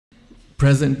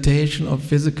presentation of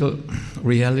physical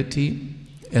reality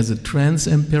as a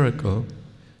trans-empirical,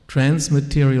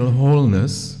 trans-material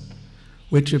wholeness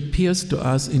which appears to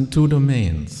us in two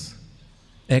domains,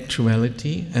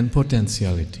 actuality and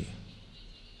potentiality.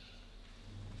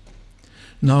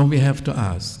 Now we have to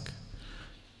ask,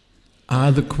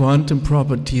 are the quantum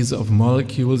properties of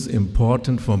molecules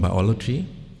important for biology?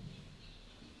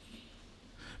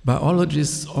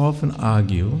 Biologists often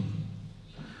argue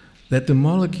that the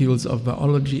molecules of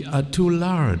biology are too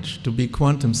large to be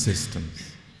quantum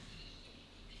systems.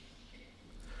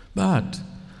 But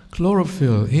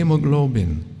chlorophyll,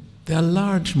 hemoglobin, they are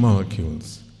large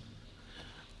molecules,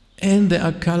 and they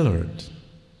are colored.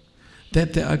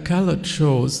 That they are colored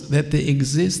shows that they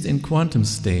exist in quantum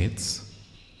states.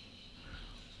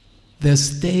 Their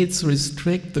states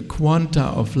restrict the quanta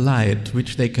of light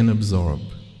which they can absorb.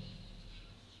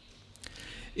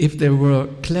 If there were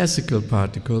classical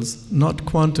particles, not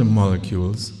quantum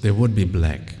molecules, they would be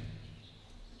black.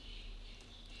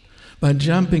 By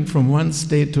jumping from one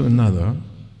state to another,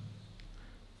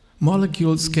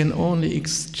 molecules can only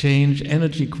exchange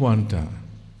energy quanta.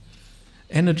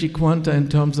 Energy quanta in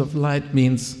terms of light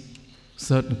means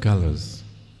certain colors.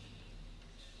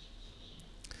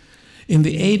 In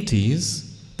the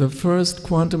 80s, the first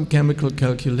quantum chemical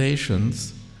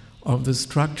calculations of the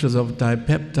structures of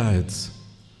dipeptides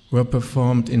were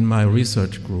performed in my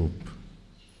research group.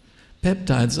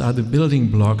 Peptides are the building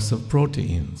blocks of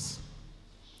proteins.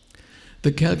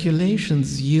 The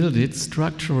calculations yielded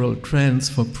structural trends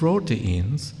for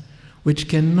proteins which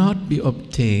cannot be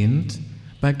obtained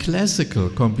by classical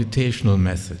computational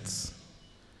methods.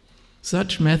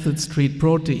 Such methods treat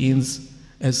proteins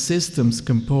as systems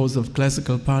composed of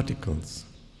classical particles.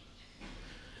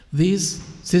 These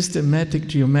systematic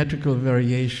geometrical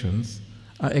variations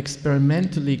are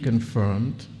experimentally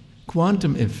confirmed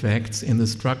quantum effects in the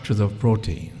structures of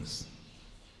proteins.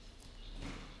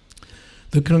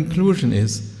 The conclusion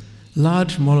is,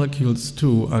 large molecules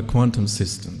too are quantum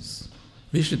systems.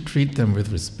 We should treat them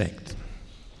with respect.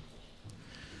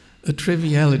 A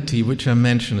triviality which I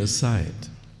mention aside,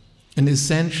 an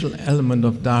essential element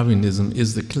of Darwinism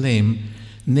is the claim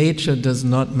nature does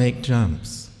not make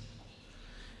jumps.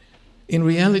 In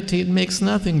reality, it makes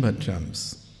nothing but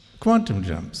jumps, quantum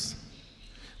jumps.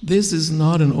 This is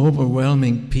not an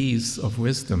overwhelming piece of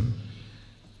wisdom,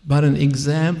 but an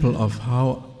example of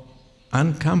how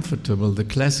uncomfortable the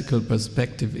classical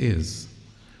perspective is.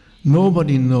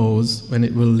 Nobody knows when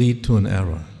it will lead to an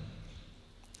error.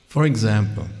 For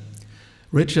example,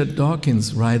 Richard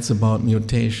Dawkins writes about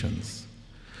mutations.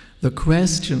 The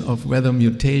question of whether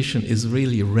mutation is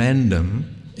really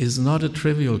random is not a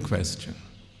trivial question.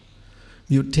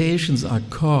 Mutations are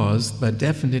caused by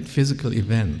definite physical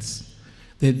events.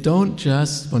 They don't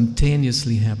just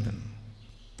spontaneously happen.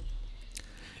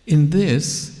 In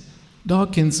this,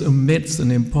 Dawkins omits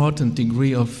an important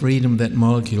degree of freedom that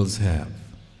molecules have.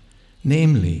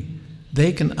 Namely,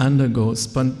 they can undergo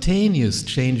spontaneous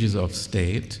changes of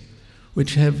state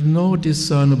which have no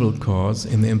discernible cause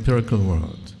in the empirical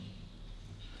world.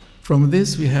 From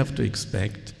this we have to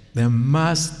expect there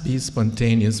must be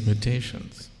spontaneous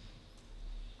mutations.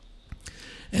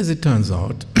 As it turns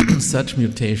out, such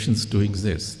mutations do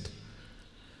exist.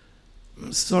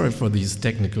 Sorry for these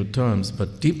technical terms,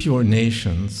 but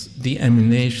depurinations,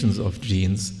 deaminations of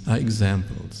genes are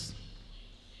examples.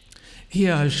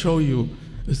 Here I show you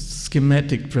a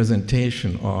schematic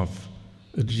presentation of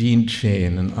a gene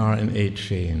chain, an RNA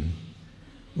chain.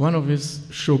 One of its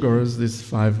sugars, this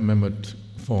 5-membered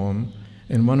form,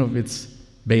 and one of its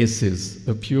bases,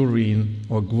 a purine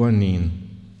or guanine.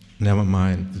 Never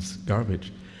mind, this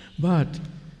garbage. But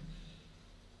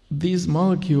these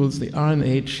molecules, the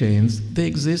RNA chains, they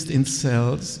exist in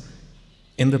cells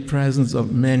in the presence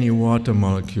of many water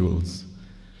molecules.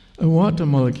 A water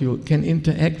molecule can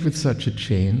interact with such a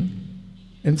chain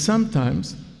and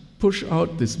sometimes push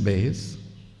out this base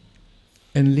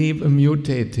and leave a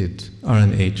mutated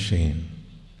RNA chain.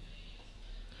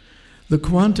 The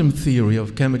quantum theory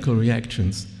of chemical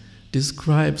reactions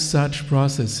describes such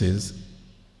processes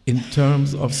in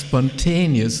terms of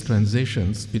spontaneous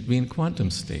transitions between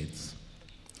quantum states.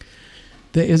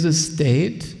 There is a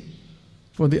state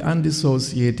for the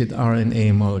undissociated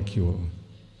RNA molecule.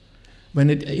 When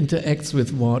it interacts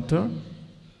with water,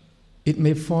 it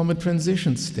may form a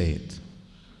transition state.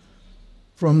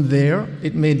 From there,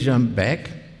 it may jump back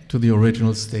to the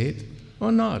original state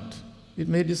or not. It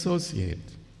may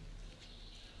dissociate.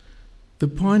 The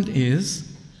point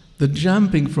is, the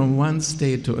jumping from one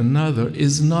state to another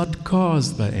is not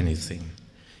caused by anything.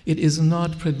 It is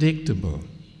not predictable.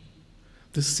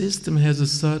 The system has a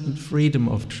certain freedom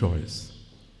of choice.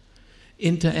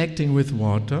 Interacting with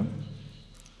water,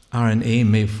 RNA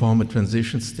may form a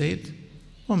transition state,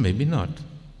 or maybe not.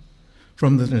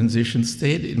 From the transition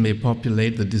state, it may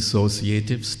populate the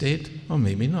dissociative state, or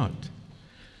maybe not.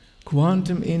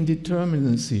 Quantum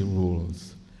indeterminacy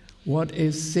rules. What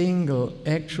a single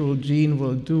actual gene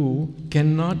will do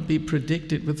cannot be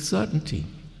predicted with certainty.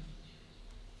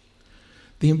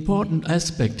 The important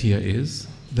aspect here is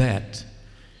that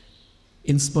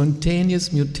in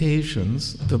spontaneous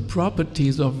mutations, the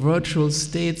properties of virtual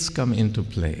states come into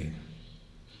play.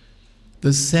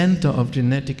 The center of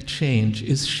genetic change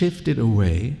is shifted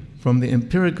away from the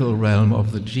empirical realm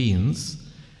of the genes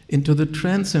into the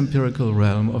trans-empirical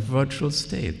realm of virtual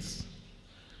states.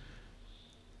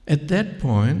 At that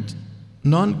point,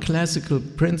 non-classical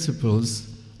principles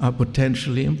are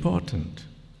potentially important.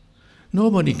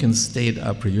 Nobody can state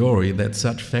a priori that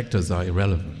such factors are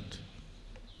irrelevant.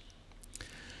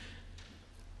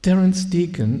 Terence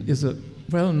Deacon is a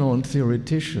well-known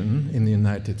theoretician in the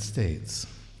United States.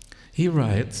 He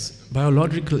writes,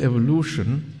 biological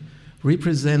evolution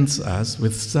represents us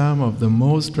with some of the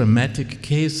most dramatic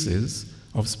cases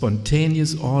of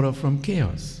spontaneous order from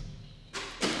chaos.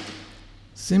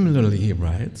 Similarly, he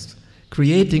writes,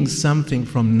 creating something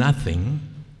from nothing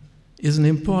is an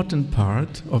important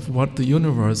part of what the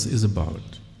universe is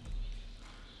about.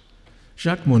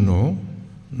 Jacques Monod,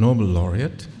 Nobel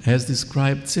laureate, has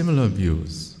described similar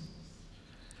views.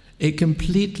 A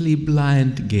completely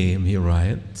blind game, he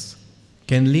writes,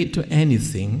 can lead to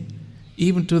anything,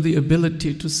 even to the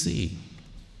ability to see.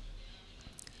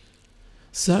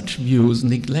 Such views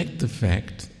neglect the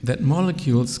fact that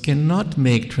molecules cannot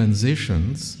make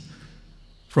transitions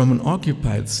from an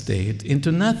occupied state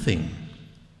into nothing.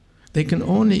 They can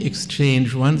only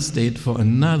exchange one state for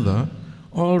another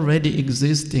already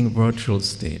existing virtual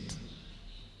state.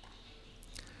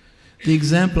 The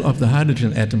example of the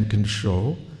hydrogen atom can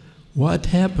show what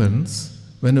happens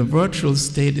when a virtual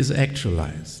state is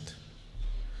actualized.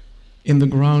 In the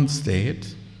ground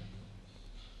state,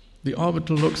 the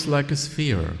orbital looks like a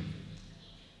sphere.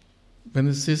 When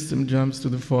the system jumps to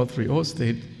the 430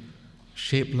 state,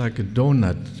 shaped like a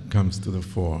donut comes to the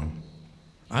fore.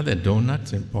 Are there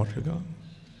donuts in Portugal?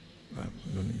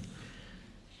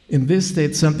 In this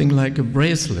state, something like a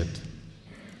bracelet,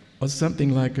 or something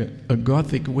like a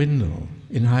Gothic window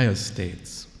in higher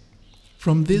states.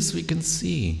 From this we can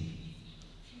see.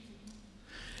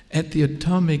 At the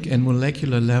atomic and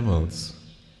molecular levels,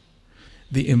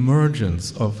 the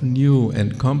emergence of new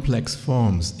and complex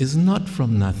forms is not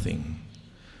from nothing,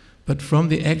 but from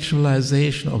the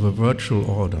actualization of a virtual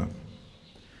order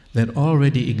that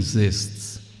already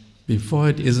exists before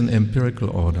it is an empirical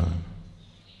order.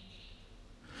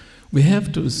 We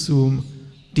have to assume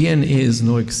DNA is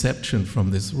no exception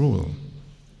from this rule.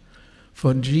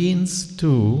 For genes,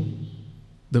 too,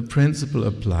 the principle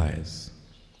applies.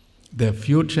 Their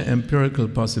future empirical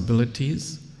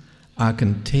possibilities are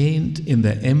contained in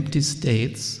their empty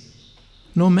states,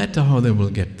 no matter how they will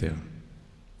get there.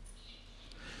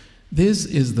 This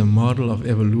is the model of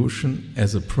evolution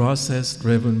as a process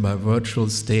driven by virtual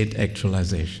state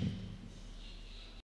actualization.